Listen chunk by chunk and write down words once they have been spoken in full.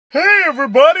Hey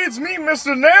everybody, it's me,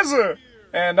 Mr. Nezzer!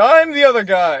 And I'm the other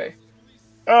guy.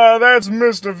 That's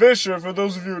Mr. Vischer, for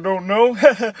those of you who don't know.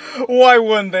 Why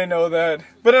wouldn't they know that?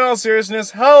 But in all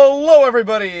seriousness, hello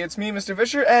everybody! It's me, Mr.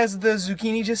 Vischer, as the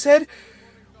zucchini just said.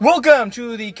 Welcome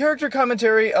to the character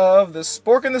commentary of the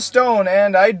Spork and the Stone,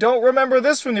 and I don't remember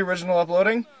this from the original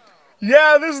uploading.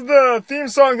 Yeah, this is the theme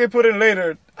song they put in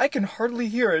later. I can hardly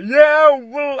hear it. Yeah,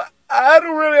 well, I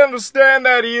don't really understand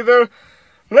that either.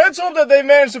 Let's hope that they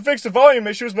managed to fix the volume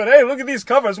issues, but hey, look at these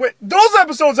covers. Wait, those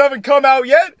episodes haven't come out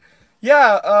yet?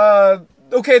 Yeah,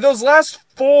 okay, those last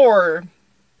 4,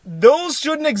 those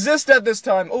shouldn't exist at this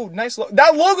time. Oh, nice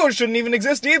that logo shouldn't even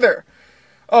exist either.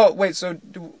 Oh, wait, so,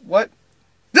 what?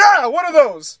 Yeah, what are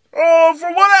those? Oh,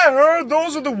 from what I heard,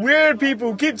 those are the weird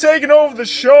people who keep taking over the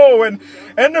show and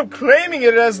end up claiming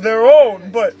it as their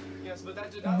own, but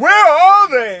where are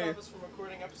they?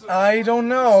 I don't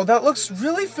know. That looks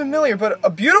really familiar, but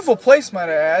a beautiful place, might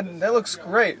I add. That looks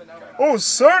great. Oh,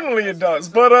 certainly it does,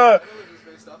 but,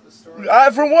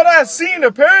 from what I've seen,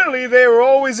 apparently they were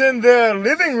always in their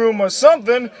living room or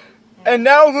something, and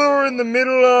now they're in the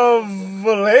middle of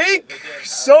a lake?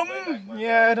 Something?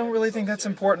 Yeah, I don't really think that's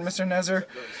important, Mr. Nezzer.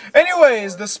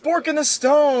 Anyways, the Spork and the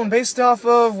Stone, based off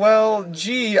of, well,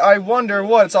 gee, I wonder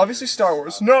what? It's obviously Star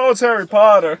Wars. No, it's Harry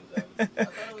Potter.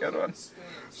 Good one.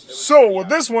 So,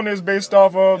 this one is based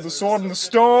off of the Sword and the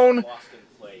Stone.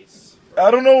 I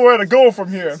don't know where to go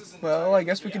from here. Well, I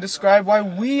guess we can describe why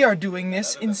we are doing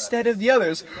this instead of the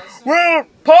others. Well,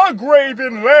 Palgrave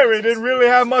and Larry didn't really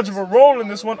have much of a role in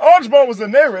this one. Archibald was the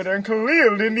narrator, and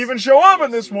Khalil didn't even show up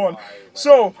in this one.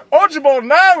 So, Archibald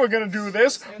and I were gonna do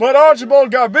this, but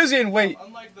Archibald got busy and wait.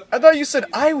 I thought you said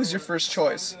I was your first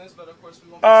choice.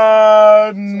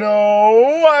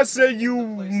 No, I said you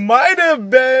might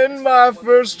have been my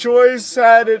first choice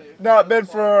had it not been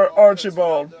for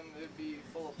Archibald.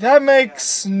 That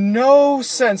makes no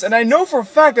sense, and I know for a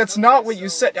fact that's not what you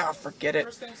said. Ah, forget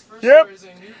it. Yep,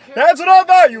 that's what I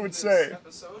thought you would say.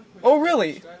 Oh,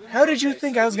 really? How did you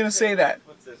think I was gonna say that?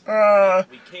 I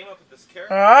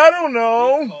don't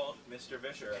know.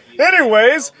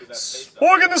 Anyways,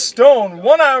 Spork and the Stone,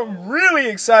 one I'm really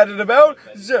excited about.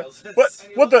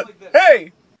 What the?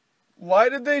 Hey! Why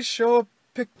did they show a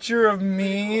picture of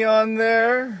me on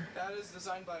there?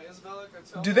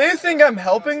 Do they think I'm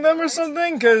helping them or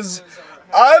something? Because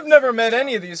I've never met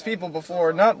any of these people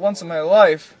before, not once in my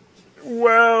life.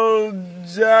 Well,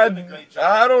 Dad,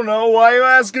 I don't know. Why are you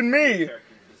asking me?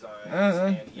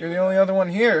 You're the only other one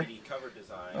here.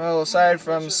 Well, aside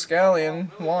from Scallion,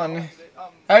 one.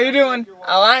 How you doing?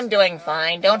 Oh, I'm doing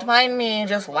fine. Don't mind me,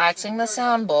 just waxing the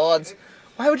soundboards.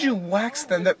 Why would you wax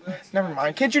them? Never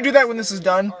mind. Can't you do that when this is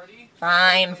done?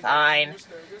 Fine, fine.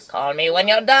 Call me when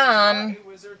you're done.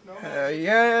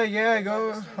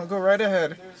 I'll go right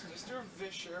ahead.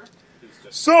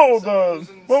 So,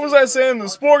 what was I saying? The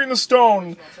Spork and the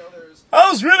Stone. I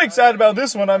was really excited about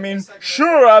this one. I mean,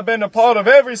 sure, I've been a part of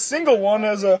every single one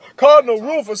as a cardinal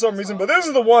rule for some reason, but this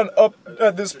is the one up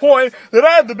at this point that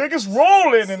I had the biggest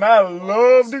role in, and I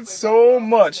loved it so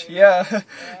much. Yeah,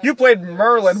 you played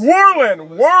Merlin.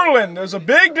 Whirlin! There's a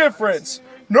big difference.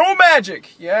 No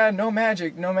magic. Yeah, no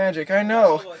magic, I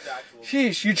know.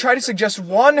 Sheesh, you try to suggest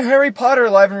one Harry Potter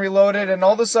Live and Reloaded, and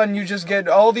all of a sudden you just get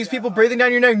all these people breathing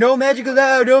down your neck. No magic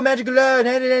allowed, no magic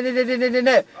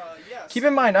allowed. Keep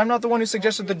in mind, I'm not the one who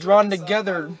suggested the Drawn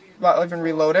Together Live and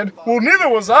Reloaded. Well, neither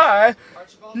was I.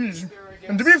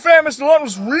 And to be fair, Mr. Lund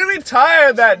was really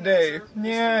tired that day.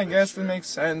 Yeah, I guess that makes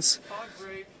sense.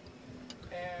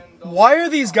 Why are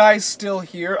these guys still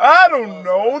here? I don't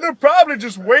know. They're probably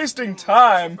just wasting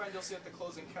time.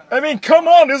 I mean, come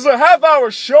on, this is a half-hour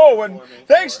show, and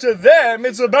thanks to them,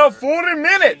 it's about 40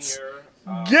 minutes.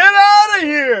 Get out of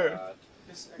here!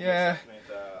 Yeah.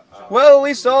 Well, at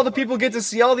least all the people get to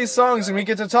see all these songs, and we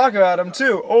get to talk about them,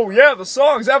 too. Oh, yeah, the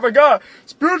songs, I forgot.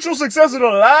 Spiritual Successor to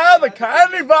Live, The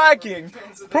Kindly Viking.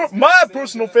 My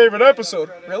personal favorite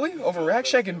episode. Really? Over Rack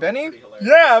Shack and Benny?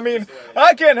 Yeah, I mean,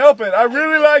 I can't help it. I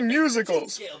really like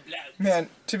musicals. Man,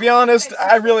 to be honest,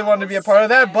 I really wanted to be a part of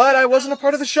that, but I wasn't a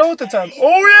part of the show at the time.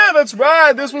 Oh, yeah, that's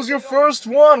right. This was your first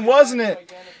one, wasn't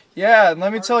it? Yeah, and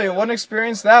let me tell you, what an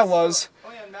experience that was.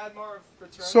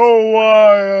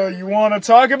 So, you want to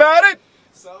talk about it?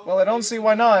 Well, I don't see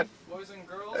why not.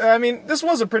 I mean, this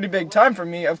was a pretty big time for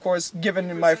me, of course,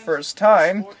 given my first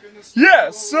time.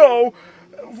 Yeah, so,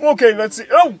 okay, let's see.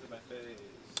 Oh!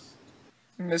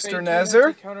 Mr.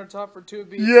 Nezzer? Countertop for 2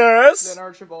 beats, yes? then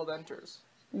Archibald enters.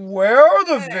 Where are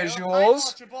the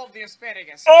visuals?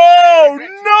 Oh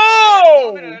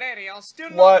no!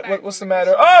 What's the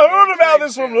matter? I heard about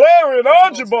this from Larry and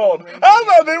Archibald. I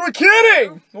thought they were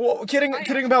kidding. Well,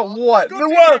 kidding about what?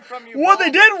 Well, what they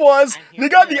did was they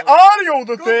got the audio of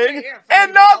the thing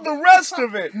and not the rest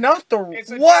of it. Not the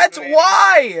what?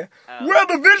 Why? Well,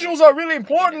 the visuals are really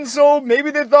important, so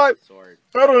maybe they thought,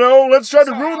 I don't know, let's try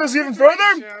to ruin this even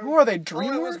further? Who are they,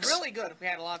 DreamWorks? Really good. We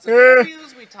had lots of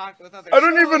interviews, we talked with other I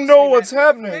don't even know what's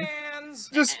happening.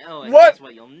 Just, what?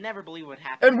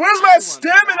 And where's my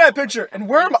stem in that picture? And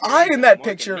where am I in that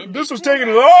picture? This was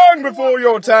taken long before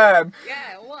your time.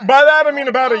 By that I mean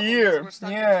about a year.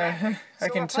 Yeah, I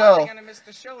can tell.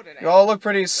 You all look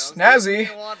pretty snazzy.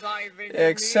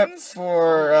 Except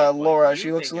for Laura,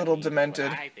 she looks a little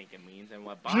demented.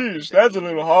 Jeez, that's a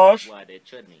little harsh.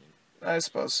 I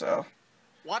suppose so.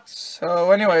 What?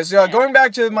 So, anyways, yeah, going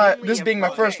back to this being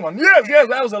my first one. Yes,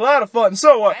 that was a lot of fun.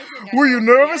 So, were you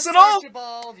nervous at all?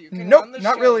 Nope,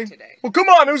 not really. Well, come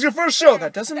on, it was your first show.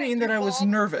 That doesn't mean that I was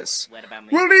nervous.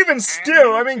 Well, even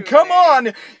still, I mean, come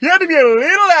on. You had to be a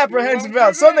little apprehensive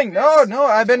about something. No,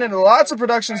 I've been in lots of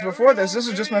productions before this. This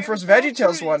is just my first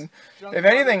VeggieTales one. If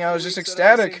anything, I was just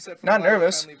ecstatic, not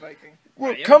nervous.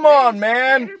 Well, come on,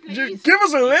 man. Just give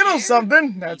us a little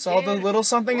something. That's all the little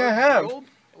something I have.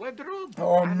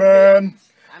 Oh, man.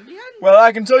 Well,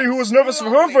 I can tell you who was nervous for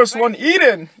her first one.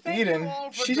 Eden.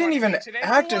 She didn't even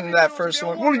act in that first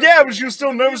one. Well, yeah, but she was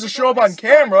still nervous to show up on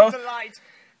camera.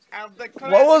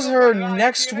 What was her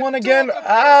next one again?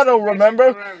 I don't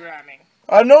remember.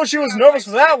 I know she was nervous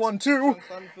for that one, too.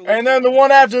 And then the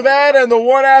one after that, and the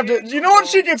one after... You know what?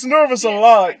 She gets nervous a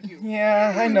lot.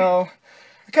 Yeah, I know.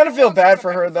 I kind of feel bad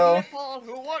for her, though.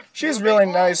 She's really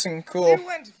nice and cool.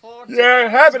 Yeah,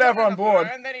 happy to have her on board.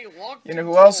 You know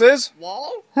who else is?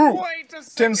 Who?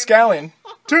 Tim Scallion.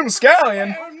 Tim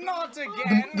Scallion?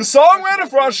 The songwriter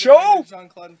for our show?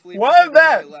 Why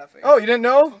that? Oh, you didn't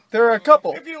know? There are a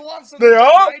couple. They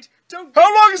are?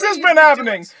 How long has this been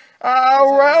happening?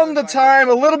 Around the time,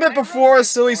 a little bit before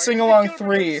Silly Sing-Along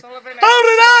 3. How did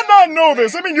I not know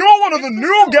this? I mean, you're one of the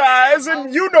new guys,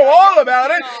 and you know all about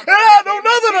it, and I know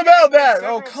nothing about that.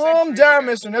 Oh, calm down,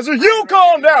 Mr. Nezzer. You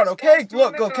calm down, okay?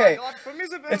 Look, okay.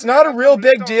 It's not a real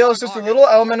big deal. It's just a little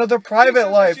element of their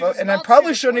private life, and I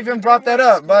probably shouldn't even brought that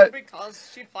up, but,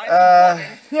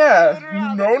 yeah.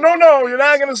 No, you're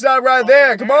not gonna stop right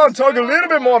there. Come on, talk a little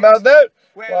bit more about that.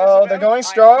 Well, they're going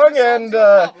strong, and,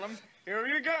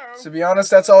 to be honest,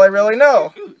 that's all I really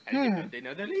know.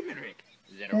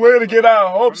 Way to get our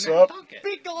hopes up.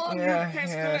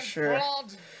 Yeah, sure.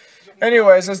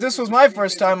 Anyways, as this was my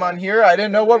first time on here, I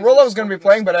didn't know what role I was going to be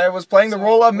playing, but I was playing the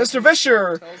role of Mr.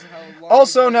 Vischer,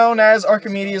 also known as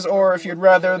Archimedes, or if you'd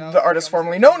rather, the artist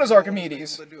formerly known as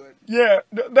Archimedes. Yeah,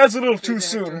 that's a little too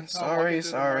soon. Sorry.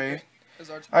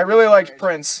 I really liked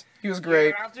Prince. He was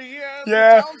great.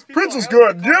 Yeah, Prince was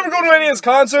good. Did you ever go to any of his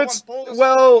concerts?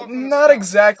 Well, not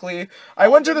exactly. I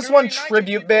went to this one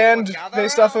tribute band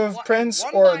based off of Prince,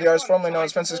 or the artist formerly known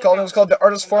as Prince. It was called the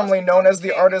artist formerly known as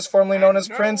the artist formerly known as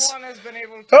Prince.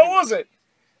 How was it?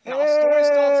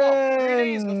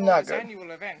 Not good.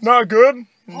 Not good?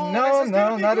 No,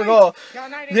 not at all.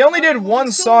 They only did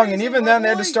one song, and even then they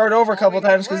had to start over a couple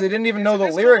times because they didn't even know the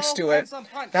lyrics to it.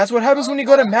 That's what happens when you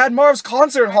go to Mad Marv's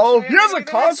concert hall. He has a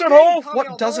concert hall?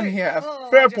 What doesn't he have?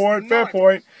 Fair point.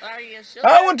 I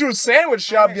went to a sandwich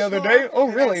shop the other day. Oh,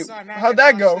 really? How'd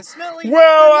that go?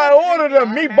 Well, I ordered a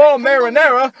meatball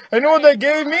marinara. And you know what they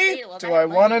gave me? Do I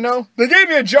want to know? They gave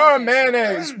me a jar of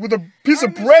mayonnaise with a piece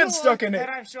of bread stuck in it.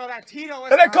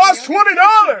 And it cost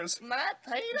 $20!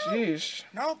 Jeez.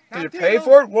 Did you pay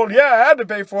for it? Well, yeah, I had to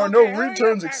pay for it. No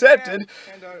returns accepted.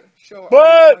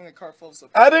 But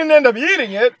I didn't end up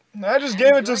eating it. I just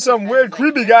gave it to some weird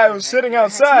creepy guy who was sitting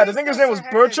outside. I think his name was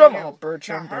Bertram. Oh,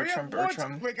 Bertram.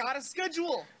 We got a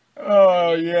schedule.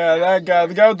 Oh, yeah, that guy.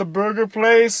 The guy with the burger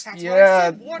place.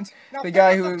 Yeah, the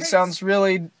guy who sounds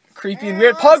really creepy and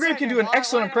weird. Paul Grave can do an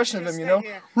excellent impression of him, you know?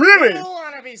 Really?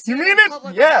 You mean it?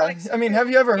 Yeah. I mean, have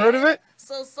you ever heard of it?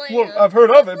 Well, I've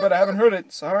heard of it, but I haven't heard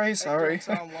it. Sorry.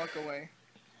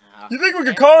 You think we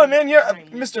could call him in here?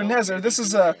 Mr. Nezzer, this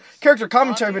is a character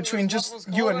commentary between just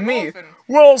you and me.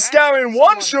 Well, Scallion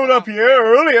 1 showed up here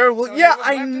earlier. Well, yeah,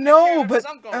 I know, but...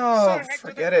 Oh,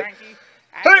 forget it.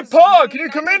 Hey, Paul, can you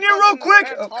come in here real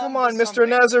quick? Oh, come on, Mr.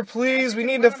 Nezzer, please. We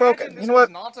need to focus. You know what?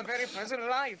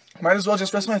 Might as well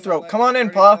just rest my throat. Come on in,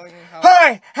 Paul.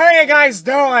 Hi, how you guys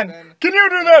doing? Can you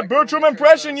do that Bertram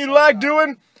impression you like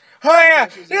doing? Oh, yeah.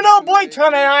 You know, Boyton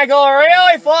and I go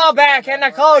really far back in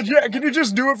the college. Yeah, can you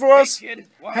just do it for us?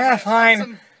 Yeah,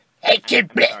 fine. Hey,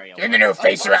 kid, you're the new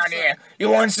face around here.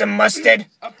 You want some mustard?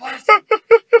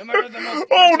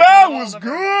 Oh, that was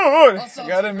good! I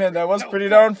gotta admit, that was pretty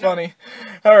darn funny.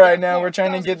 Alright, now we're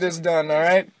trying to get this done,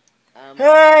 alright?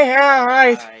 Hey,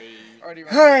 alright.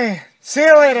 Hey, see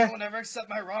you later. Don't ever accept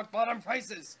my rock bottom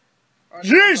prices.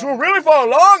 Jeez, we're really far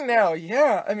along now.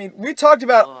 Yeah, I mean, we talked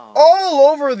about all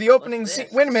over the opening scene.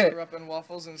 Wait a minute.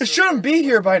 It shouldn't be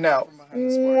here by now.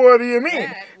 What do you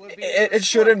mean? It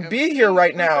shouldn't be here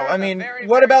right now. I mean,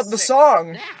 what about the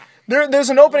song? There's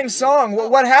an opening song.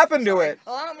 What happened to it?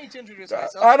 Allow me to introduce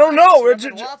myself. I don't know.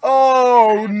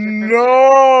 Oh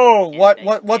no!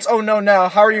 What's oh no now?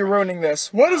 How are you ruining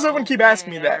this? Why does everyone keep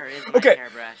asking me that? Okay.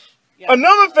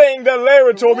 Another thing that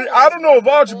Lara told me, I don't know if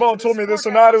Archibald told me this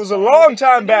or not, it was a long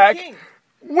time back.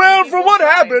 Well, from what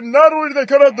happened, not only did they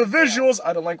cut out the visuals,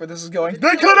 I don't like where this is going,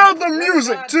 they cut out the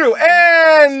music too,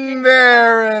 and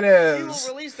there it is.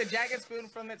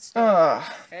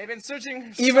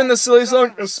 Even the silly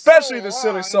song, especially the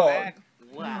silly song.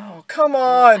 Oh, come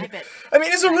on. I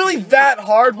mean, is it really that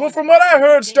hard? Well, from what I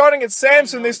heard, starting at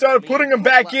Samson, they started putting them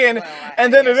back in,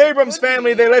 and then at Abrams'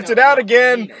 family, they left it out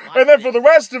again, and then for the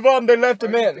rest of them, they left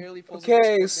them in.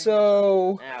 Okay,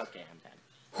 so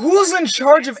who's in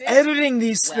charge of editing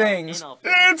these things?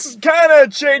 It's kinda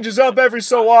changes up every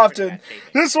so often.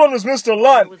 This one was Mr.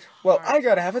 Lunt. Well, I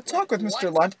gotta have a talk with Mr.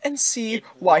 Lunt and see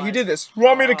why he did this. You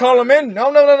want me to call him in?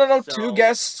 No. 2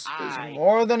 guests is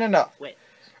more than enough.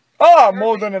 Ah,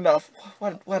 more than enough.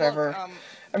 Whatever.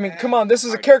 I mean, come on, this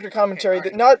is a character commentary,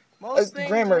 not a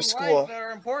grammar school.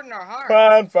 Fine.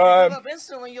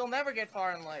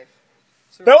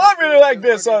 Now I really like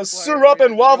this, syrup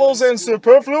and waffles and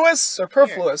superfluous?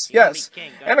 Superfluous, yes.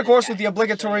 And of course with the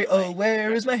obligatory, oh,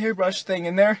 where is my hairbrush thing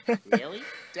in there?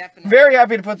 Very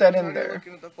happy to put that in there.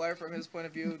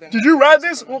 Did you write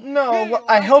this? Well, no,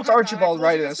 I helped Archibald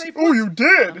write this. Oh, you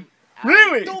did?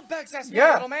 Really?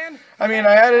 Yeah. I mean,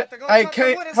 I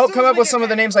helped come up with some of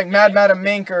the names like Mad Madam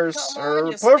Mink or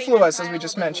Superfluous, as we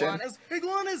just mentioned.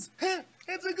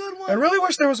 I really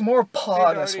wish there was more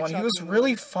Paw in this one. He was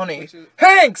really funny.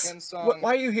 Hanks!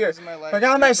 Why are you here? I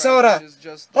got my soda.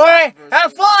 Alright,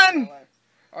 have fun!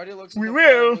 We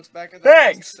will.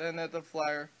 Thanks. I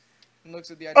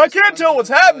can't tell what's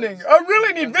happening. I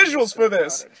really need visuals for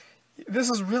this.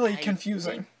 This is really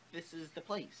confusing. This is the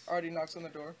place. Artie knocks on the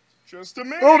door. Just a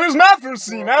minute. Oh, there's my first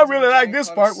scene. I really like this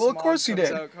part. Well, of course he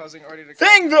did.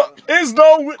 Thing though is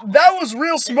though that was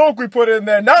real smoke we put in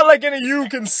there. Not like any of you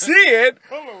can see it.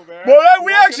 But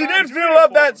we actually did fill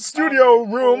up that studio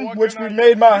room, which we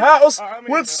made my house,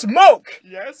 with smoke.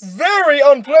 Very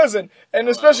unpleasant, and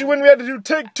especially when we had to do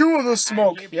take 2 of the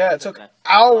smoke. Yeah, it took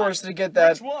hours to get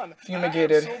that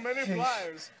fumigated.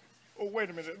 Oh, wait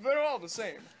a minute. They're all the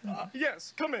same.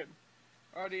 Yes, come in.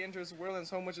 Artie enters Whirland's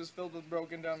home, which is filled with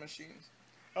broken-down machines.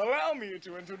 Allow me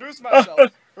to introduce myself.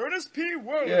 Ernest P.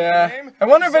 Whirland. Yeah. I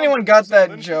wonder if anyone got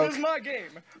that joke.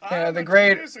 Yeah, the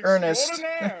great Ernest.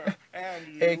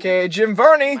 A.K.A. Jim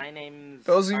Varney.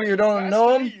 Those of you who don't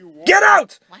know him, get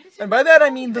out! And by that I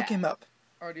mean look him up.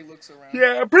 Artie looks around.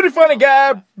 Yeah, pretty funny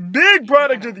guy. Big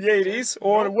product of the 80s.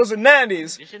 Or was it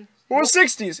 90s? Or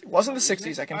 60s. It wasn't the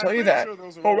 60s, I can tell you that.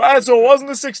 Alright, so it wasn't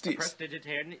the 60s.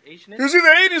 It was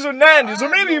either 80s or 90s, or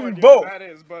maybe even both.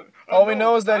 All we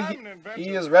know is that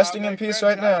he is resting in peace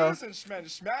right now.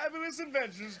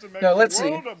 Now, let's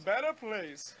see.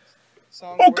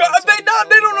 Oh god, they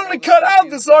don't only cut out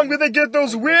the song, but they get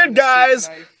those weird guys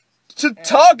to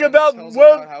talk about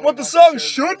what the song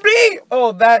should be?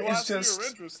 Oh, that is just...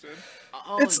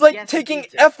 It's like taking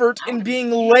effort in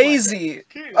being lazy.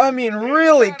 I mean,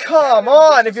 really, come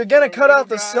on. If you're gonna cut out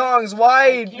the songs,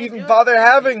 why even bother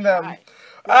having them?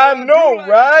 I know,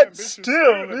 right?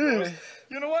 Still.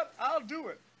 You know what? I'll do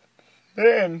it.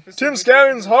 Man, Tim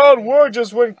Scallion's hard work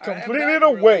just went completely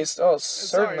to waste. Oh,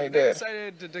 certainly did.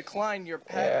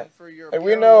 Yeah. And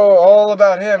we know all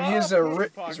about him. He's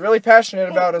really passionate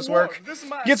about his work.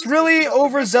 Gets really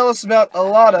overzealous about a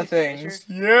lot of things.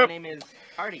 Yep.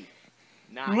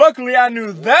 Luckily, I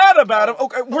knew that about him.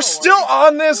 Okay, we're still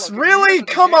on this? Really?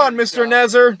 Come on, Mr.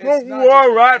 Nezer. Oh,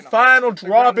 alright, fine, I'll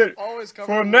drop it.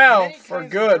 For now, for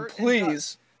good,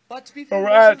 please.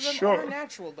 Alright, sure.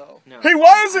 Hey,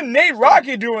 why isn't Nate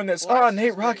Rocky doing this?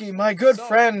 Nate Rocky, my good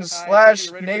friend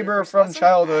 / neighbor from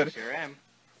childhood.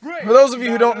 For those of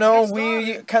you who don't know,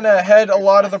 we kind of head a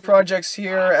lot of the projects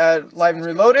here at Live and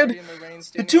Reloaded.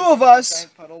 The 2 of us,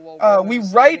 we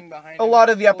write a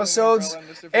lot of the episodes,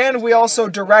 and we also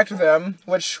direct them,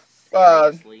 which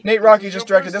Nate Rocky just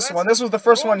directed this one. This was the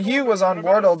first one he was on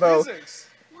board, although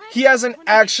he hasn't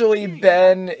actually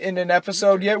been in an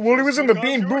episode yet. Well, he was in the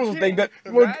Bean Boozled thing, but,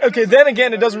 well, okay, then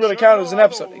again, it doesn't really count as an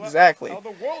episode. Exactly.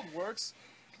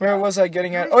 Where was I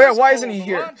getting at? Oh yeah, why isn't he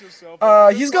here?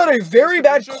 He's got a very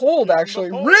bad cold,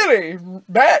 actually. Really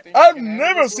bad. I've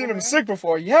never seen him sick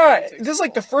before. Yeah, this is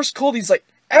like the first cold he's like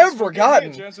ever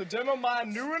gotten.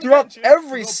 Throughout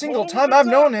every single time I've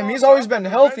known him, he's always been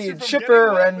healthy,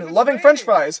 chipper, and loving French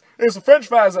fries. It's the French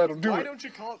fries that'll do it.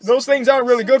 Those things aren't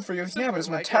really good for you. Yeah, but his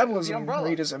metabolism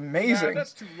rate is amazing.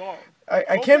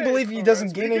 I can't believe he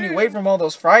doesn't gain any weight from all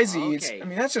those fries he eats. I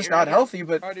mean, that's just not healthy,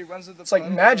 but it's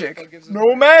like magic.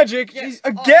 No magic!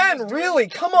 Again, really?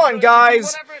 Come on,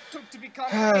 guys!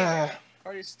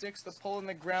 Artie sticks the pole in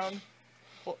the ground,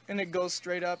 and it goes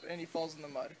straight up, and he falls in the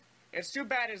mud. It's too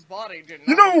bad his body didn't.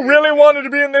 You know who really wanted to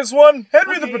be in this one?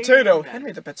 Henry the Potato.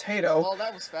 Henry the Potato? Oh,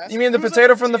 that was fast. You mean the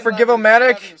potato from the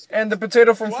Forgive-O-Matic? And the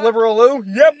potato from Flibberaloo?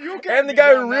 Yep, and the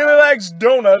guy who really likes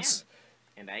donuts.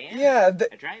 Yeah,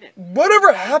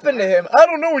 whatever happened to him? I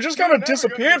don't know, he just kind of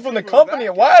disappeared from the company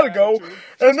a while ago,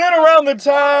 and then around the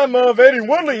time of Eddie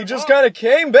Woodley, he just kind of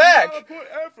came back,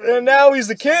 and now he's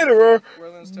the caterer,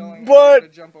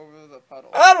 but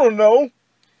I don't know.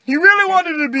 He really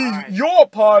wanted to be your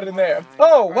part in there.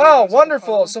 Oh, wow,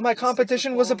 wonderful. So my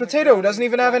competition was a potato who doesn't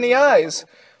even have any eyes.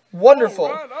 Wonderful.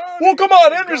 Well, come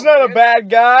on, Henry's not a bad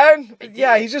guy.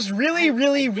 Yeah, he's just really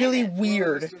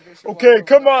weird. Okay,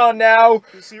 come on now.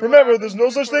 Remember, there's no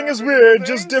such thing as weird,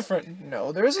 just different.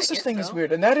 No, there is a such thing as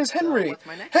weird, and that is Henry.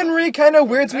 Henry kind of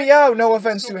weirds me out, no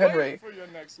offense to Henry.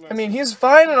 I mean, he's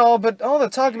fine and all, but all the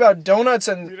talk about donuts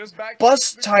and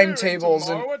bus timetables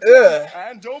and ugh.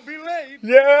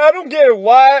 Yeah, I don't get it.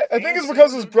 Why? I think it's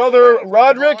because his brother,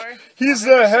 Roderick, he's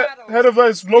the head of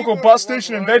this local bus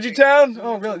station in VeggieTales.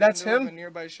 Oh, really? That's him?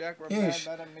 Yeesh.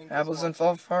 Apples doesn't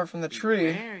fall far from the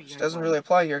tree. Which doesn't really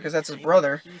apply here because that's his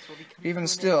brother. Even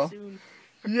still.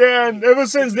 Yeah, and ever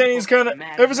since then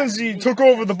ever since he took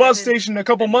over the bus station a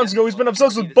couple months ago, he's been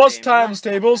obsessed with bus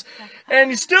timetables, and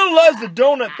he still loves the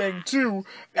donut thing too,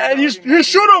 and he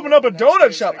should open up a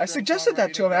donut shop. I suggested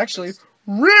that to him, actually.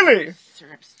 Really?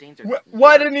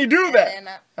 Why didn't he do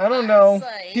that? I don't know.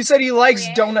 He said he likes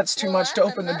donuts too much to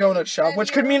open the donut shop,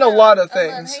 which could mean a lot of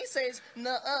things.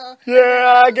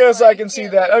 Yeah, I guess I can see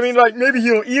that. I mean, like, maybe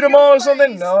he'll eat them all or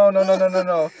something? No.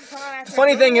 The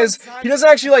funny thing is, he doesn't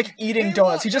actually like eating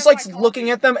donuts. He just likes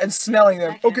looking at them and smelling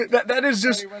them. Okay, that is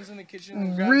just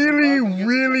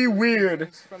really weird.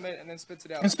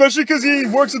 Especially because he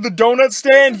works at the donut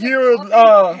stand here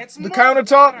at the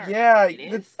countertop. Yeah,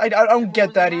 I don't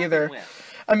get that either.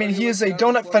 I mean, he is a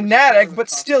donut fanatic, but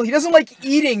still, he doesn't like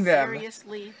eating them.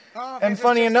 And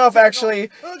funny enough, actually,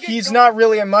 he's not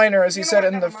really a minor, as he said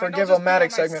in the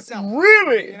Forgive-O-Matic segment.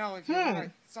 Really?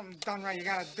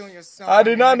 I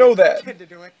did not know that.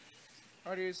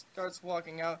 Artie starts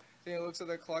walking out, then he looks at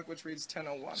the clock, which reads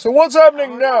 10:01. So what's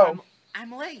happening now?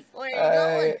 I'm late.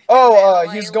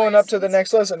 He's going up to the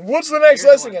next lesson. What's the next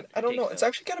lesson again? I don't know. It's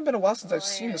actually kind of been a while since I've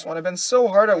seen this one. I've been so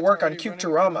hard at work on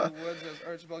Cuterama.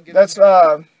 That's,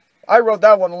 I wrote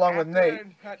that one along with Nate.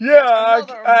 Yeah,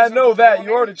 I know that.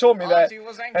 You already told me that.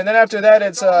 And then after that,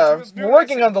 it's, we're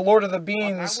working on the Lord of the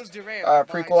Beans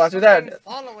prequel after that.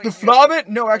 The Flobbit?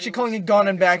 No, actually calling it Gone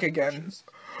and Back Again.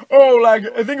 Oh, like,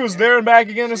 I think it was There and Back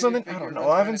Again or something? I don't know.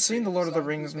 I haven't seen the Lord of the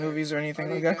Rings movies or anything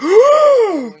like that.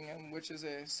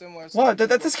 What?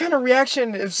 That's this kind of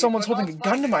reaction if someone's holding a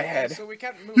gun to my head.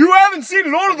 You haven't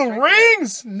seen Lord of the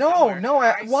Rings? No,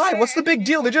 why? What's the big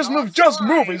deal? They just movies. Just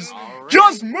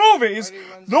movies?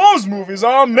 Those movies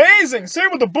are amazing! Same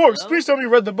with the books. Please tell me you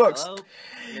read the books.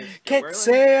 Can't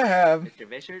say I have.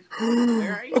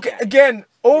 Okay, again,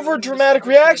 over dramatic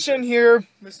reaction here.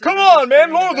 Come on,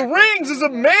 man, Lord of the Rings is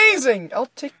amazing!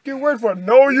 I'll take your word for it.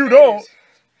 No, you don't.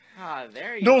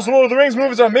 Those Lord of the Rings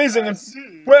movies are amazing, and,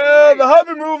 well, the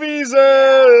Hobbit movies,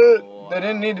 they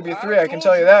didn't need to be 3, I can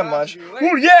tell you that much.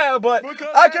 Well, yeah, but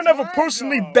I can have a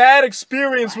personally bad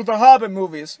experience with the Hobbit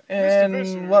movies,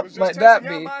 and what might that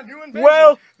be?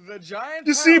 Well,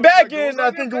 you see, back in, I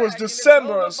think it was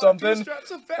December or something,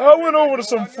 I went over to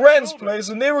some friend's place,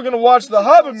 and they were going to watch the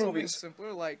Hobbit movies.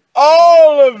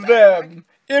 All of them!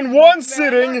 In one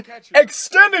sitting,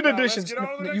 extended editions.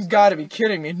 You gotta be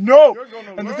kidding me. No!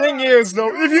 And the thing is,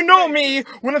 though, if you know me,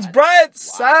 when it's bright,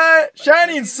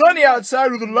 shiny, and sunny outside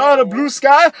with a lot of blue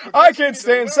sky, I can't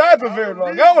stay inside for very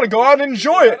long. I want to go out and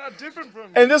enjoy it.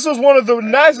 And this was one of the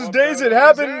nicest days it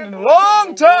happened in a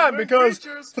long time, because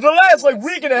for the last,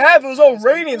 week and a half, it was all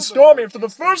rainy and stormy, and for the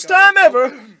first time ever,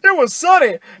 it was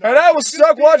sunny. And I was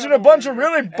stuck watching a bunch of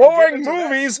really boring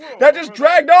movies that just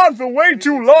dragged on for way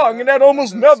too long, and had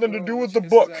almost nothing to do with the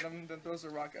book.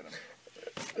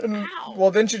 And,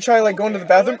 well, didn't you try, like, going to the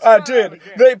bathroom? I did.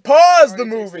 They paused the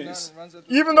movies,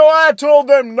 even though I told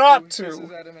them not to.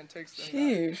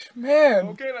 Sheesh, man.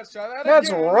 Okay, let's try that That's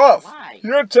again. rough.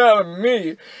 You're telling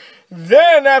me.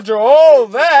 Then, after all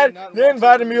that, they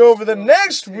invited me over the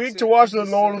next week to watch the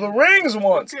Lord of the Rings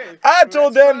once. I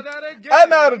told them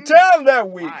I'm out of town that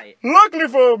week. Luckily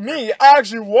for me, I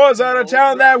actually was out of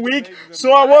town that week,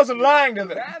 so I wasn't lying to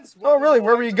them. Oh, really?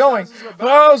 Where were you going?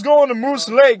 Well, I was going to Moose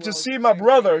Lake to see my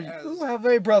brother. You have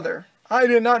a brother. I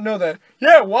did not know that.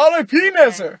 Yeah, Wally P.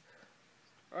 Nezzer.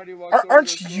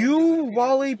 Aren't you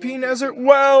Wally P. Nezzer?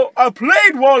 Well, I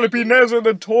played Wally P. Nezzer in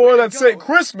the tour that said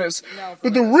Christmas,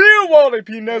 but the real Wally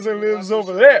P. Nezzer lives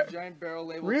over there.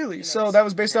 Really? So that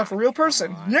was based off a real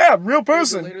person? Yeah, real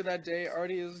person.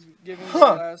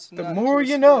 Huh, the more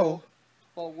you know.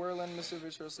 While Whirl and Mr.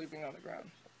 Vischer are sleeping on the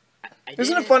ground.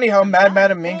 Isn't it funny how Mad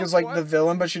Madam Mink is like the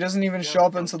villain, but she doesn't even show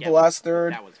up until the last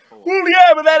third? Well,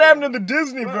 yeah, but that happened in the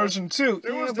Disney version, too.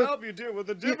 It was to help you deal with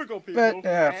the difficult people. But,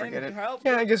 yeah, forget it.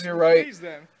 Yeah, I guess you're right.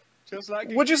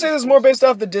 Would you say this is more based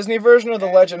off the Disney version or the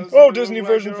Legend? Oh, Disney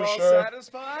version for sure.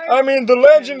 I mean, the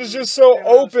Legend is just so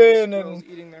open and...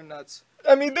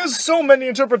 I mean, there's so many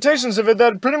interpretations of it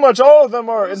that pretty much all of them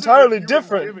are entirely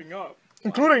different.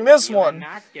 Including this one.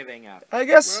 I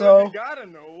guess so.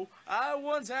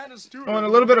 Oh, and a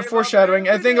little bit of foreshadowing.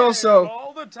 I think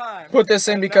also put this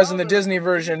in because in the Disney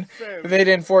version, they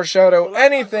didn't foreshadow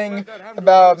anything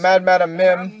about Mad Madam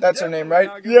Mim. That's her name, right?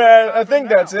 Yeah, I think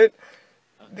that's it.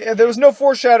 There was no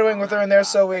foreshadowing with her in there,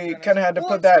 so we kind of had to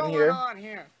put that in here.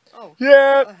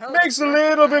 Yeah, makes a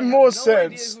little bit more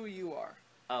sense.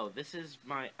 Oh, this is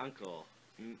my uncle,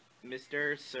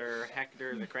 Mr. Sir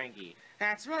Hector the Cranky.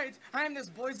 That's right, I'm this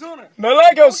boy's owner. And I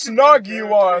like how snarky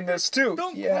you are in this too.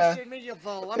 Yeah,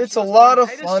 it's a lot of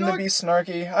fun to be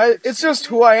snarky. It's just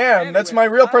who I am. That's my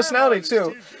real personality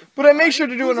too. But I make sure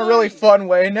to do it in a really fun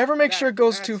way. Never make sure it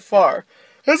goes too far.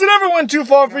 Has it ever went too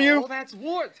far for you?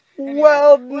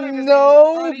 Well,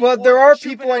 no, but there are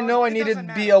people I know I needed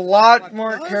to be a lot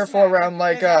more careful around,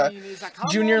 like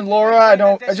Junior and Laura.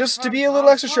 Just to be a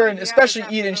little extra sure, and especially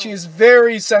Eden. She is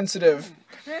very sensitive.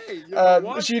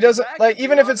 She doesn't, like,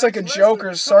 even if it's like a joke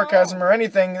or sarcasm or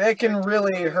anything, it can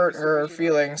really hurt her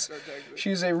feelings.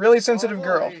 She's a really sensitive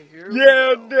girl.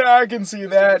 Yeah, I can see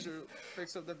that.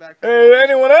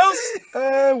 Anyone else?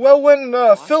 Well, when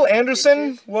Phil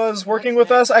Anderson was working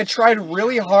with us, I tried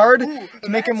really hard to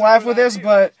make him laugh with this,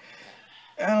 but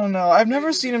I don't know. I've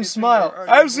never seen him smile.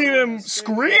 I've seen him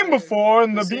scream before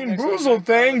in the Bean Boozled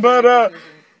thing, but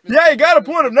yeah, you gotta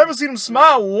point. I've never seen him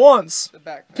smile once.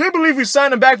 Can't believe we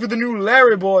signed him back for the new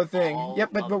Larry Boy thing. Yep,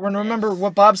 but remember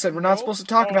what Bob said. We're not supposed to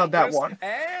talk about that one.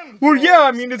 Well, yeah,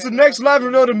 I mean, it's the next live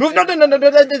reloaded move. No.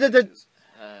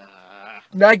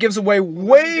 That gives away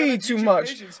way too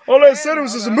much. All I said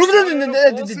was just a move.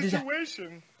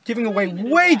 Giving away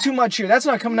way too much here. That's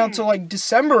not coming out till like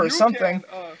December or something.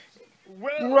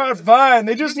 Right, fine.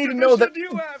 They just need to know that.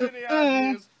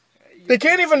 They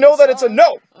can't even know that it's a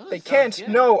no. They can't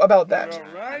know about that.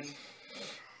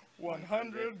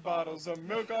 100 bottles of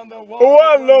milk on the wall. Oh,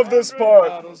 I love this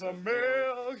part.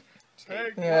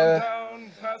 Yeah,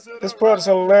 this part is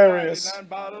hilarious.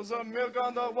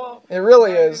 It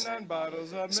really is.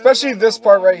 Especially this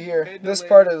part right here. This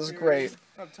part is great.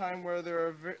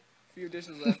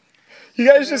 You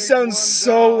guys just sound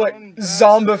so, like,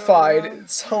 zombified.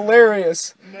 It's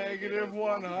hilarious. Negative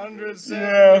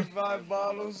 175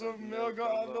 bottles of milk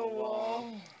on the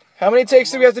wall. How many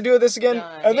takes do we have to do with this again?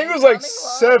 I think it was like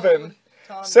 7.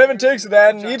 7 takes of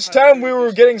that, and each time we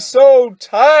were getting so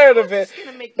tired of it,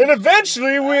 and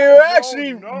eventually we were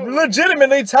actually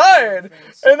legitimately tired.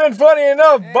 And then funny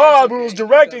enough, Bob, who was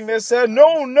directing this, said,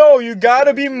 no, you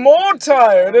gotta be more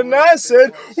tired. And I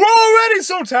said, we're already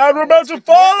so tired we're about to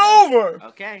fall over.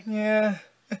 Okay. Yeah.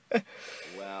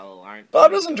 Well,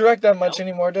 Bob doesn't direct that much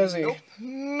anymore, does he?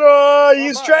 No,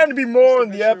 he's trying to be more in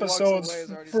the episodes,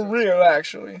 for real,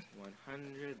 actually.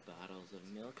 100 bottles of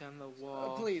milk on the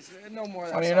wall. Please, no more.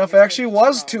 Funny enough, it actually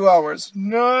was 2 hours.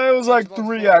 No, it was like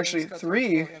 3, actually.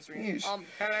 3? Yeesh.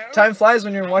 Time flies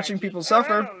when you're watching people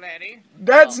suffer.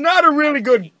 That's not a really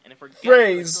good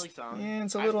phrase. Yeah,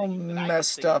 it's a little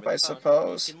messed up, I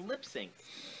suppose.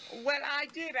 Well, I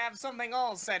did have something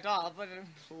all set up, but...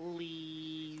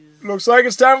 Please. Looks like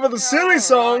it's time for the silly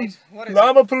song,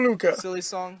 Llama Palooka. Silly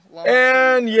song,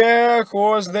 and yeah, of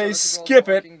course, they skip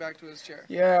it.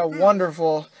 Yeah,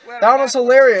 wonderful. That one was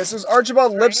hilarious. It was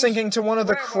Archibald lip-syncing to one of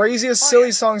the craziest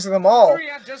silly songs of them all.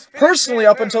 Personally,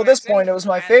 up until this point, it was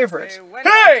my favorite.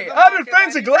 Hey, I did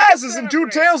fancy glasses and 2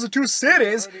 tales of 2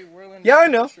 cities. Yeah, I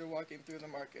know. Fisher walking through the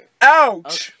market.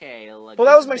 Ouch! Okay, look, Well,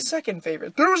 that was this my has been second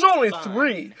favorite. There was only fun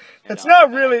 3. and It's all,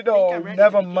 not but I really. think Oh, I'm ready to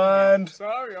never begin now. mind.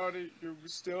 Sorry, Artie, you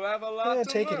still have a lot Yeah, to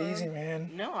take it learn. easy,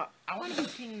 man. No, I want to be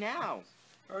king now.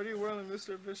 Artie, Whirl, and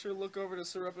Mr. Fisher look over to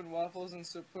syrup and waffles and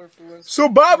superfluous. So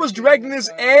Bob was directing this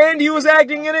and he was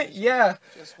acting in it? Yeah.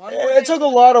 Just one more It day took a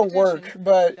of lot of competition, work,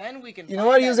 but then we can you know find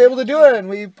what? He that was able to new do it, king. and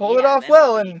we pulled it Yeah, off then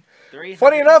well. it'll And be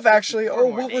funny enough, actually, 364 oh,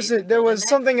 more what was days it? There until the was next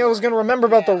something I was one. going to remember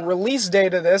about the Yeah. release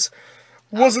date of this.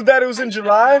 Was it that it was in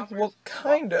July? Well,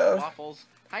 kind of. Waffles.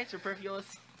 Hi, superfluous.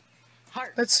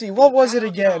 Heart. Let's see, what was it Now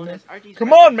again? known as Artie's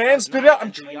Come on, Breakfast man, Club spit it out. Night I'm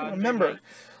at the trying to Yonder remember. Night.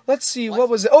 Let's see, what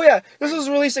was it? Oh, yeah, this was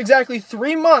released exactly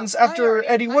 3 months after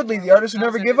Eddie Woodley, the artist who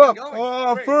never gave up.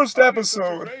 Oh, first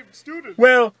episode.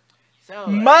 Well, So,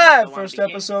 my so wanna first be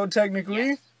king? episode, technically.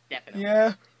 Yes, definitely.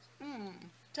 Yeah.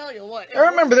 Tell you what. I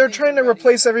remember they're trying to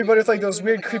replace everybody with like those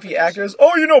weird creepy actors.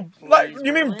 Oh, you know, like,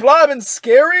 you mean Blob and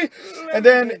Scary? And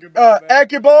then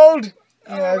Akibald?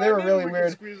 Yeah, they were really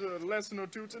weird.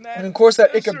 And of course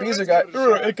that Ikabeezer guy.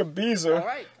 Ikabeezer.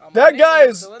 That guy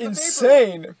is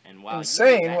insane. And while you do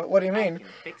Insane? that, What do you I mean? can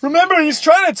fix Remember, you he's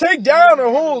again. trying to take down a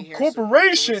whole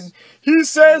corporation. He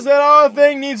says that our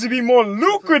thing needs to be more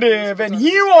lucrative, and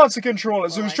he wants to control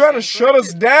it, so he's trying to shut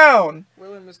us down.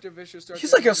 Will and Mr. Fisher start He's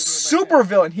to like a interview super about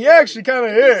villain. He actually kind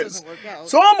of This is. doesn't work out.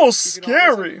 It's almost You can always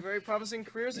have a scary. very promising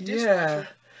career as a Yeah. dishwasher.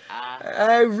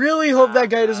 I really hope that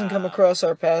guy doesn't come across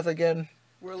our path again.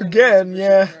 Will and Again, Mr.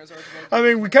 yeah. Fisher as Archibald I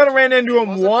mean, we kind of ran into him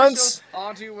was once, official.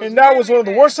 Auntie was and that was one of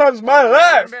the really worst times of my mad. Lo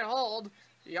life. and behold,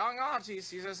 young Auntie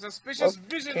sees a suspicious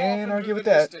vision can't off into argue the with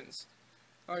that. distance.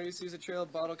 Artie sees a trail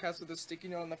of bottle caps with a sticky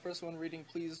note on the first one reading,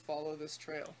 "Please follow this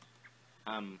trail."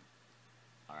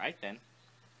 Alright then.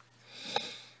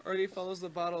 Artie follows the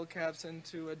bottle caps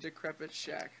into a decrepit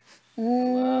shack.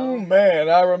 Ooh, man,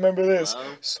 I remember this.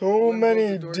 Hello? So When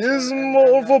many both the doors shut and dismal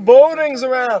then forebodings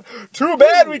around. Too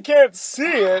bad we can't see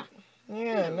it.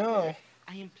 Yeah, no.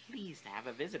 I am pleased to have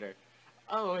a visitor.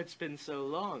 Oh, it's been so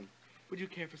long. Would you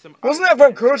care for some? Wasn't that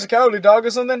from Courage the Cowardly Dog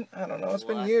or something? I don't know, it's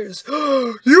been years.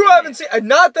 You haven't seen it.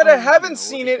 Not that I haven't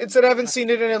seen it, it's that I haven't seen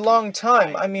it in a long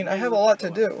time. I mean, I have a lot to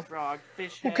do. Frog,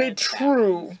 fish Okay, head,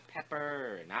 true. apples,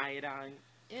 pepper, and iodine.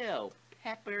 Ew,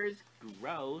 pepper's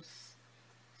gross.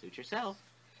 Suit yourself.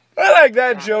 I like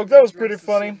that joke, that was pretty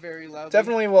funny. Very loudly.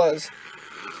 Definitely was.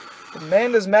 But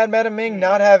man, does Mad Madam Ming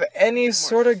not have any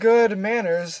sort of good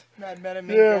manners. Mad Madam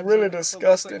Ming Yeah, grabs really a couple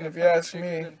disgusting, like a if you ask chicken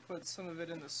me. and puts some of it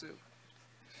in the soup.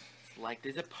 It's like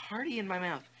there's a party in my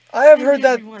mouth. I have And heard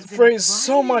that everyone's phrase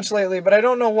so invited. much lately, but I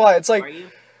don't know why. It's Are like you?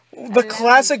 the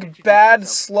classic bad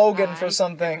slogan for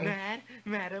something. Mad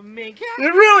Madam Ming.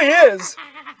 It really is.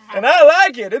 And I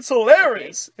like it. It's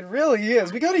hilarious. It really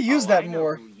is. We gotta use that I know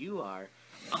more. who you are,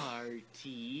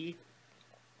 RT.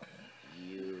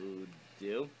 You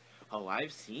do? Oh,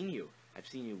 I've seen you. I've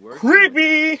seen you work.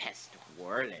 Creepy! Pest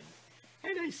warden.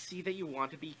 And I see that you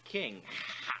want to be king.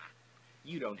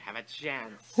 You don't have a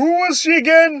chance. Who was she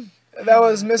again? That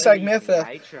was Miss Believe me, Agnetha.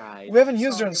 I tried. We haven't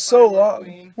used her in so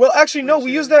long. Well, actually, no,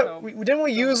 we used that. Didn't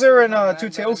we use her in Two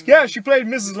Tails? Yeah, she played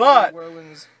Mrs. Lot.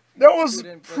 Whirling's That was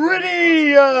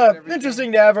pretty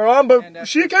interesting to have her on, but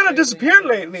she kind of disappeared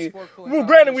lately. Well,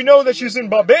 granted, we know that she's in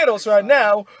Barbados right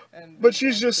now, but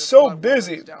she's just so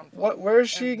busy. What? Where is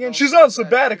she again? She's on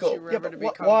sabbatical. Yeah, but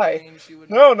why?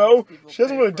 No, she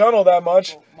hasn't really done all that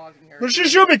much. But she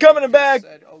should be coming back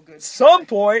at some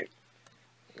point.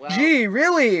 Well, Gee,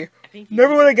 really? I think you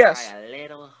Never need would've to guessed. try a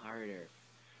little harder.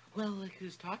 Well, look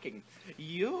who's talking.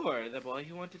 You're the boy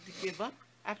who wanted to give up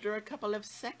after a couple of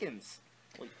seconds.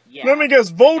 Well, yeah, Let me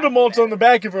guess, Voldemort's on the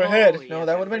back of her head. Oh, No, yes, that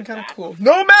I've would have been heard kind of that. cool.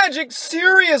 No magic,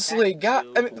 seriously. God,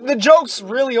 I mean, the joke's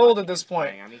really old at this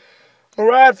point.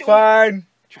 Alright, fine.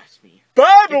 Trust me.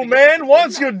 Bible man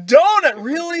wants your donut,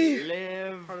 really?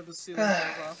 Live. part of the ceiling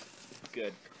falls off.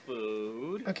 Good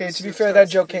food. Okay, to be fair, that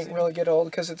joke can't really get old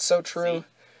because it's so true.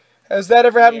 Has that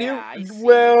ever happened Yeah, I to you? see.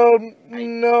 Well, I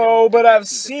no, don't but think I I've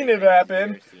see the seen same it thing happen.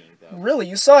 you're seeing, though. Really,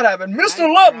 you saw it happen. Mr.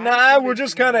 I Love and tried I to were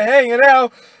just convince kind of you. hanging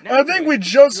out. Now I think we you're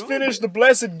just enjoying finished it. the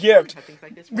blessed gift. How things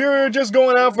like this We work were out. just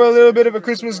going out for a little bit of a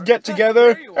Christmas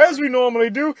get-together, as we normally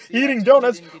do, eating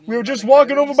donuts. We were just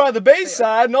walking over by the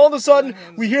bayside, and all of a sudden,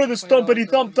 we hear this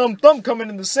thumpity-thump-thump-thump coming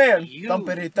in the sand.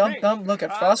 Thumpity-thump-thump, look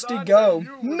at Frosty go.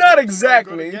 Not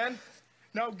exactly.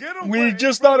 We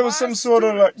just thought it was some sort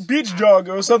of like beach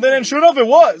jogger or something, and sure enough it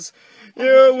was.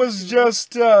 It was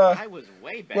just, I was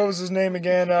way better. what was his name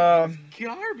again?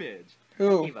 Garbage.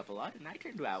 Who? Gave up a lot and I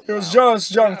turned out It was well.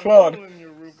 Jean-Claude.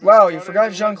 Wow, you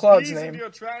forgot Jean-Claude's name.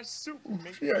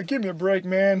 Yeah, give me a break,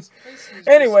 man.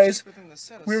 Anyways,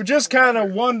 we were just kind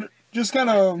of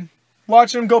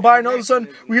watching him go by, and all of a sudden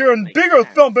we hear a bigger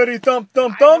thumpity thump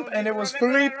thump thump, and it was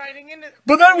Philippe.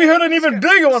 But then we heard an even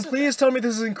bigger one. Please tell me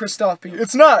this isn't Christophe.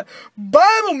 It's not.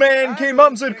 Bible Man came up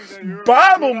and said,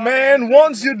 Bible Man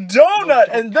wants your donut,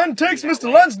 and then takes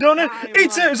Mr. Lent's donut,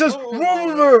 eats it, and says,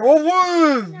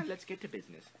 Now let's get to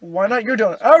business. why not your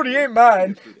donut? I already ate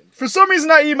mine. For some reason,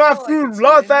 I eat my food a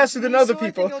lot faster than other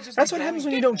people. That's what happens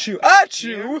when you don't chew. I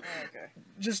chew,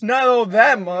 just not all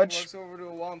that much.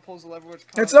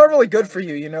 It's not really good for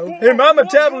you, you know. Hey, my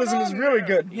metabolism is really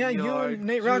good. Yeah, you and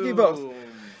Nate Rocky both.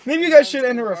 Maybe you guys should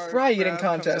enter a fry eating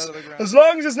contest. As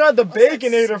long as it's not the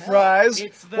Baconator fries.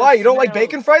 Why, you don't like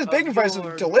bacon fries? Bacon fries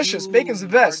are delicious. Bacon's the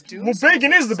best. Well,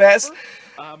 bacon is the best.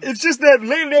 It's just that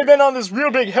lately I've been on this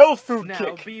real big health food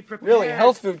kick. Really,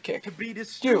 health food kick. To be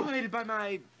destroyed by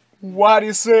my Why do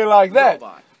you say it like that?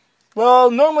 robot.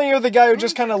 Well, normally you're the guy who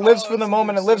just kind of lives for the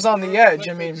moment and lives on the edge.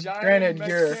 I mean, granted,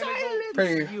 you're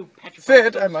pretty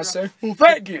fit, I must say. Well,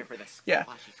 thank you. Yeah.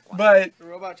 But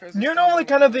you're normally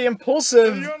kind of the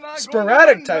impulsive,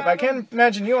 sporadic type. I can't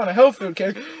imagine you on a health food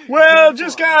kick. Well,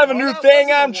 just kind of a new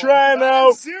thing I'm trying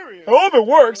out. I hope it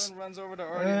works.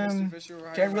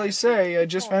 Can't really say. I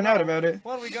just found out about it.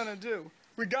 What are we gonna do?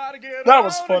 We gotta get That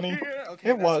was out of funny. here. Okay,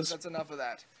 It was. That's enough of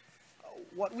that.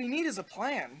 What we need is a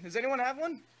plan. Does anyone have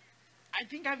one? I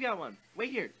think I've got one.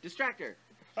 Wait here, distractor.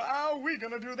 How are we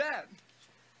gonna do that?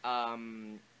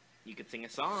 You could sing a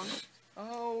song.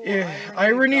 Oh, Yeah,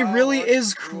 irony really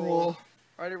is cruel.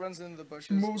 Artie runs into the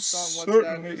bushes. Most Song What's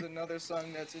certainly. That is another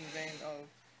song that's in vain of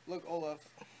Look Olaf.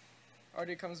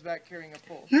 Artie comes back carrying a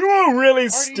pole. You know what really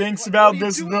stinks about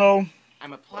this, though?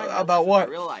 I'm applying About what?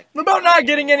 real life. About not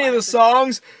getting any of the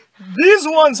songs. These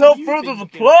ones help further the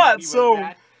plot, so...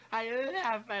 I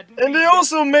laugh at And it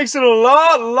also makes it a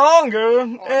lot longer,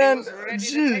 and... Artie was ready to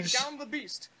take Jeez. down the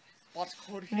beast. What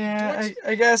could he Yeah, do?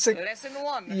 I guess it... Lesson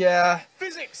 1. Yeah.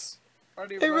 Physics.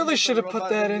 Artie They runs really up should the have put robot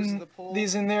that and uses in the pole.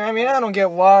 these in there. I mean, I don't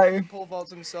get why. Pole vaults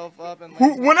himself up and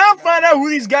When I find out who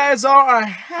these guys are, I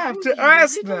have to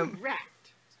ask them.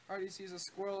 Artie sees a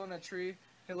squirrel in a tree.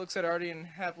 He looks at Artie and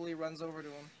happily runs over to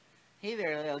him. Hey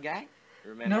there, little guy.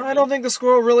 Remember No, I me? don't think the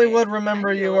squirrel really would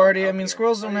remember you, Artie. I mean,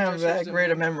 squirrels don't have that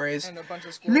great of memories. And a bunch of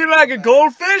You squirrels mean like a come back.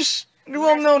 goldfish?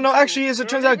 Well, no, actually, as it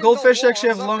turns out, goldfish actually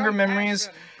have longer memories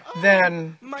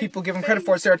than people give them credit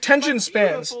for. It's their attention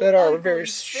spans that are very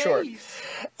short.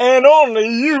 And only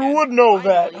you would know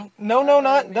that. No,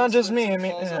 not just me. I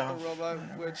mean, Falls you off know. the robot,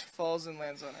 which falls and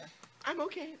lands on her. I'm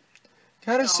okay.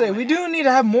 Gotta say, we do need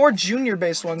to have more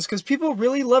Junior-based ones, because people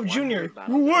really love Junior.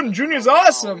 Who wouldn't? Junior's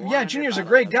awesome! Yeah, Junior's a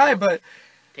great guy, but,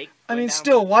 I mean,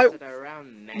 still, why...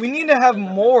 We need to have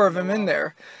more of him in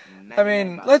there. I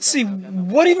mean, let's see,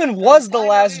 what even was the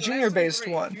last Junior-based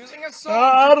one?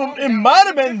 I don't... It might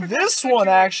have been this one,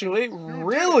 actually.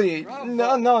 Really?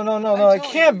 No, it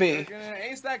can't be.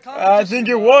 I think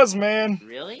it was, man.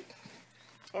 Really?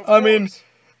 I mean...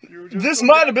 This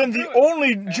might have been the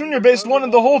only Junior-based one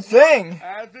in the whole thing.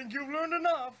 I think you've learned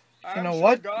enough. You know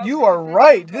what? You are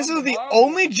right. This is the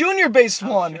only Junior-based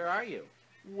one. Where are you?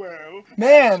 Well,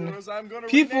 Man,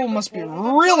 people must be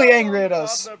really angry at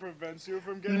us.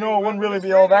 You know, I wouldn't really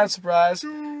be all that surprised.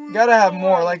 Gotta have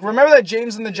more. Like, remember that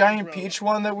James and the Giant Peach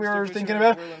one that we were thinking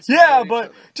about? Yeah,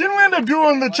 but didn't we end up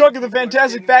doing the Chuck of the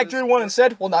Fantastic Factory one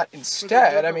instead? Well, not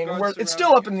instead. I mean, it's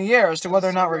still up in the air as to whether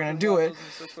or not we're gonna do it.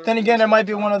 Then again, it might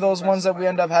be one of those ones that we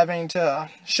end up having to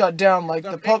shut down, like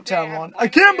the Pope Town one. I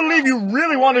can't believe you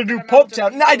really want to do Pope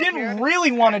Town. No, I didn't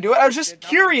really want to do it. I was just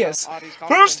curious.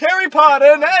 First Harry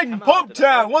Potter, and Pope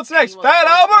Town. What's next? Fat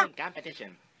Albert?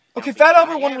 Competition. Okay, Fat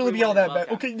Albert wouldn't really be all that bad.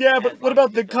 Okay, yeah, but what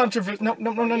about the controversy? No.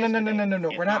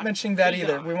 We're not mentioning that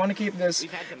either. We want to keep this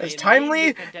as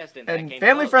timely and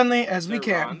family-friendly as we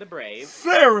can.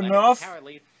 Fair enough.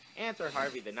 Answer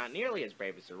Harvey, the not nearly as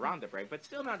brave as Sir Ron the Brave, but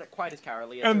still not quite as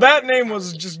cowardly as And Sir that Ron the name Cowardly.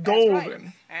 was just That's right.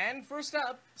 golden. And first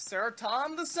up, Sir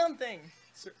Tom the something.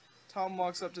 Tom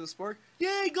walks up to the Spork.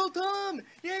 Yay, go Tom!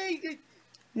 Yay!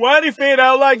 Why'd he fade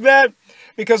out like that?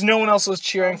 Because no one else was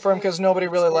cheering for him because nobody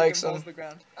really Spork likes falls him. to the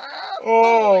ground.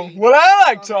 Oh, well, I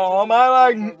like Tom. I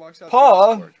like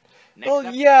Pa. Next Well,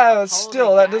 up, yeah, Apollo still,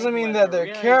 the that guy doesn't who mean has that a their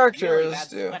really characters bad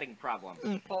do. sweating problem.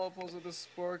 Apollo pulls with the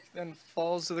Spork, then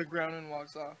falls to the ground and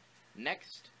walks off.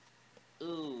 Next,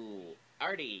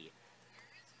 Artie.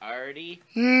 Artie.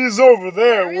 He's over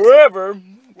there, wherever.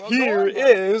 Well Here done, bud.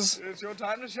 is. It's your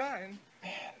time to shine.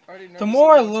 The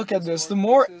more I look at this, the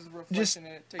more just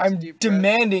I'm demanding.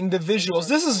 demanding the visuals.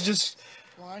 This is just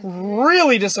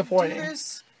really disappointing.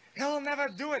 He'll never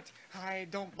do it. I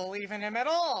don't believe in him at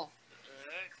all.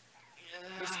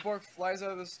 The Spork flies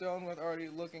out of the stone with Artie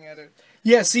looking at it.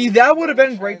 Yeah, see, that would have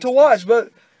been great to watch,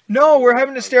 but No, we're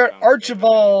having to stare at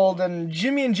Archibald and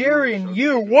Jimmy and Jerry and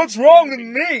you. What's wrong with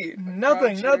me?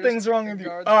 Nothing's wrong with you.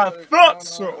 I thought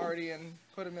so. Artie and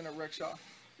put him in a rickshaw.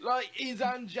 Ladies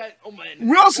and gentlemen.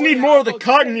 We also need more of the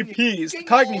Cockney peas. The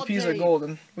Cockney peas are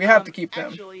golden. We have to keep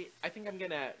them. Actually, I think I'm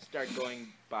gonna start going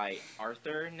by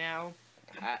Arthur now.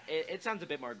 It sounds a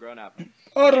bit more grown up.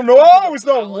 I don't know. I always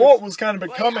thought Walt was kind of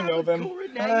becoming of him.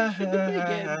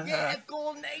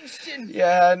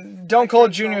 Yeah, don't call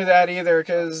Junior that either,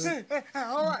 because...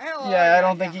 Yeah, I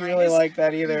don't think he really liked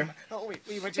that either.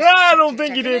 I don't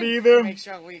think he did either. Make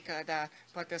sure we could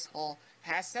put this whole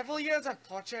past several years of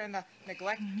torture and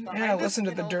neglect. Yeah, listen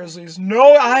to the Dursleys.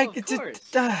 No,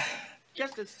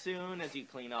 Just as soon as you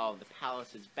clean all of the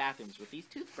palace's bathrooms with these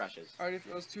toothbrushes. I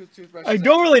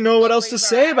don't really know what else to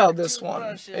say about this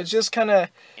one. It just kind of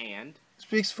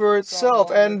speaks for itself.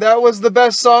 And that was the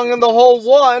best song in the whole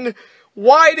one.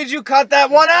 Why did you cut that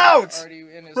one out?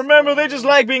 Remember, they just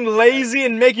like being lazy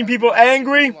and making people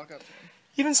angry.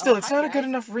 Even still, it's not a good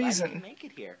enough reason.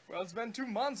 Well, it's been 2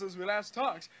 months since we last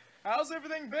talked. How's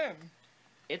everything been?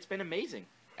 It's been amazing.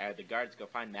 The guards go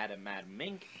find Mad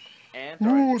Mink.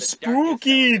 Ooh,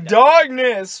 spooky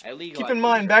darkness! Keep in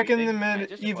mind, back in the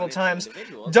medieval times,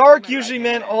 dark usually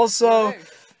meant also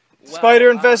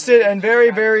spider-infested and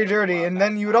very, very dirty, and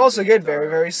then you would also get very,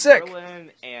 very sick.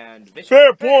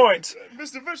 Fair point.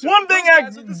 One thing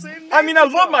I mean, I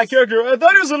love my character. I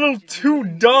thought he was a little too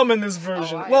dumb in this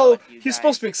version. Well, he's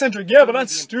supposed to be eccentric, yeah, but not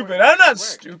stupid. I'm not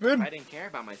stupid.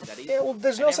 Yeah, well,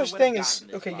 there's no such thing as...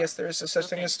 Okay, yes, there is a such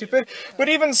thing as stupid. But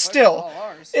even still,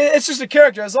 it's just a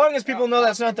character. As long as people know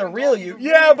that's not the real you.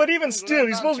 Yeah, but even still,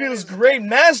 he's supposed to be this great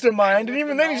mastermind, and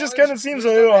even then he just kind of seems a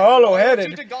little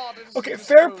hollow-headed. Okay,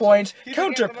 fair point.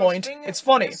 Counterpoint. It's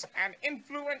funny.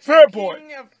 Fair point.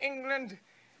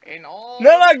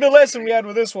 Not like the lesson we had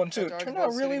with this one, too. It turned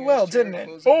out really well, didn't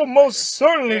it? Oh, most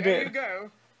certainly did. There you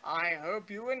go. I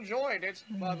hope you enjoyed it.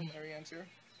 Bob and Larry answer.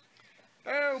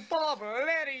 Oh, Bob,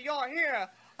 Larry, you're here.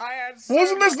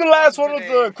 Wasn't this the last one with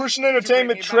the Christian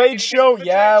Entertainment Trade Show?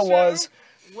 Yeah, it was.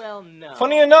 Well, no.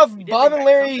 Funny enough, Bob and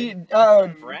Larry,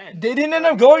 they didn't end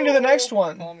up going to the next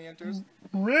one.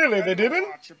 Really, they didn't?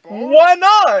 Why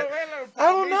not?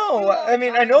 I don't know. I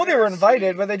mean, I know they were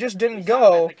invited, but they just didn't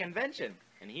go.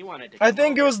 I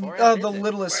think it was the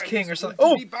Littlest King or something.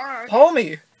 Oh,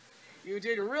 Palmy. You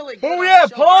did really good. Oh yeah,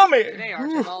 Palmy.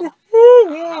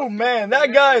 Oh man,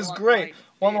 that guy is great.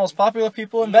 One of the most popular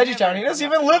people in VeggieTown. He doesn't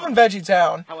even live in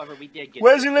VeggieTown.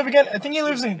 Where does he live again? I think he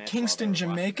lives in Kingston,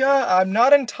 Jamaica. I'm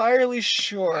not entirely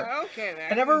sure.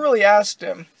 I never really asked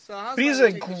him. But he's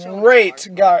a great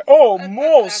guy. Oh,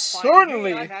 most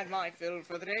certainly. I've had my fill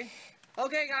for the day.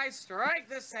 Okay, guys, strike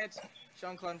this set.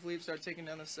 Jean-Claude and Philippe start taking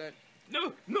down the set.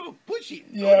 No, push it.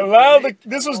 Yeah,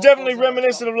 this was definitely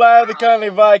reminiscent of Lie of the Kindly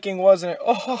Viking, wasn't it?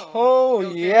 Oh,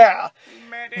 yeah.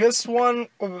 This one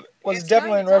was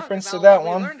definitely in reference to that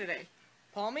one.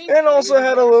 And also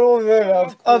had a little bit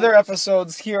of other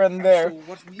episodes here and there.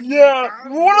 Yeah,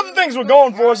 one of the things we're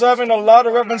going for is having a lot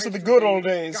of reference to the good old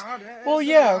days. Well,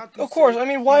 yeah, of course. I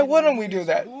mean, why wouldn't we do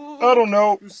that? I don't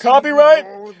know. Copyright?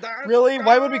 Really?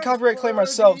 Why would we copyright claim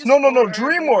ourselves? No,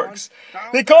 DreamWorks.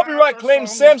 They copyright claim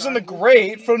Samson the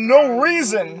Great for no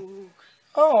reason.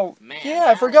 Oh, yeah,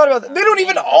 I forgot about that. They don't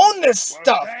even own this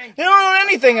stuff. They don't own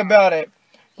anything about it.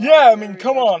 Yeah, I mean,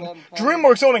 come on.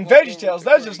 DreamWorks owning VeggieTales,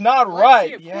 that's just not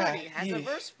right. Yeah.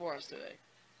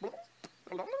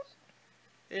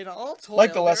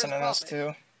 Like the lesson in this,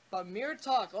 too. But mere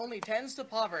talk only tends to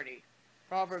poverty.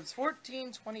 Proverbs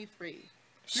 14:23.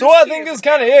 So I think that's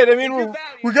kind of it. I mean,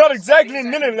 we got exactly a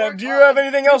minute left. Do you have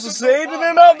anything else to say to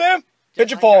them out there?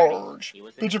 Pitch it forge.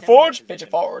 Pitch it forge. Pitch it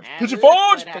forge. Pitch it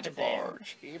forge. Pitch it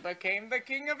forge. He became the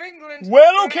King of England.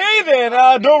 Well, okay then.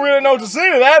 I don't really know what to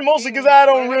say to that, mostly because I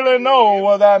don't really know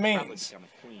what that means.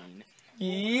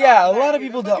 Yeah, a lot of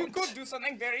people don't.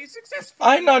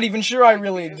 I'm not even sure I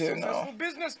really do know.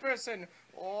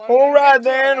 Alright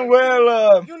then,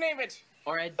 well, you name it.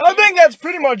 I think that's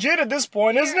pretty much it at this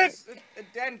point, isn't it?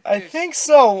 I think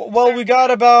so. Well, we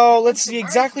got about, let's see,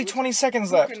 exactly 20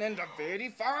 seconds left.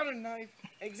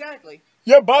 Exactly.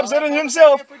 Yeah, Bob said it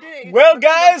himself. Well,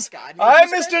 guys,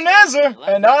 I'm Mr. Nazar,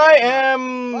 and I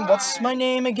am... What's my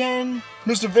name again?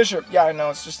 Mr. Bishop. Yeah, I know,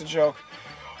 it's just a joke.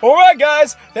 Alright,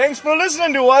 guys, thanks for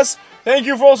listening to us. Thank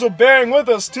you for also bearing with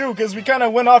us, too, because we kind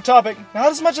of went off topic.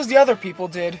 Not as much as the other people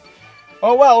did.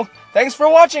 Oh well, thanks for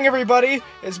watching, everybody.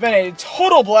 It's been a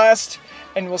total blast,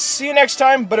 and we'll see you next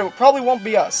time, but it probably won't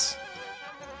be us.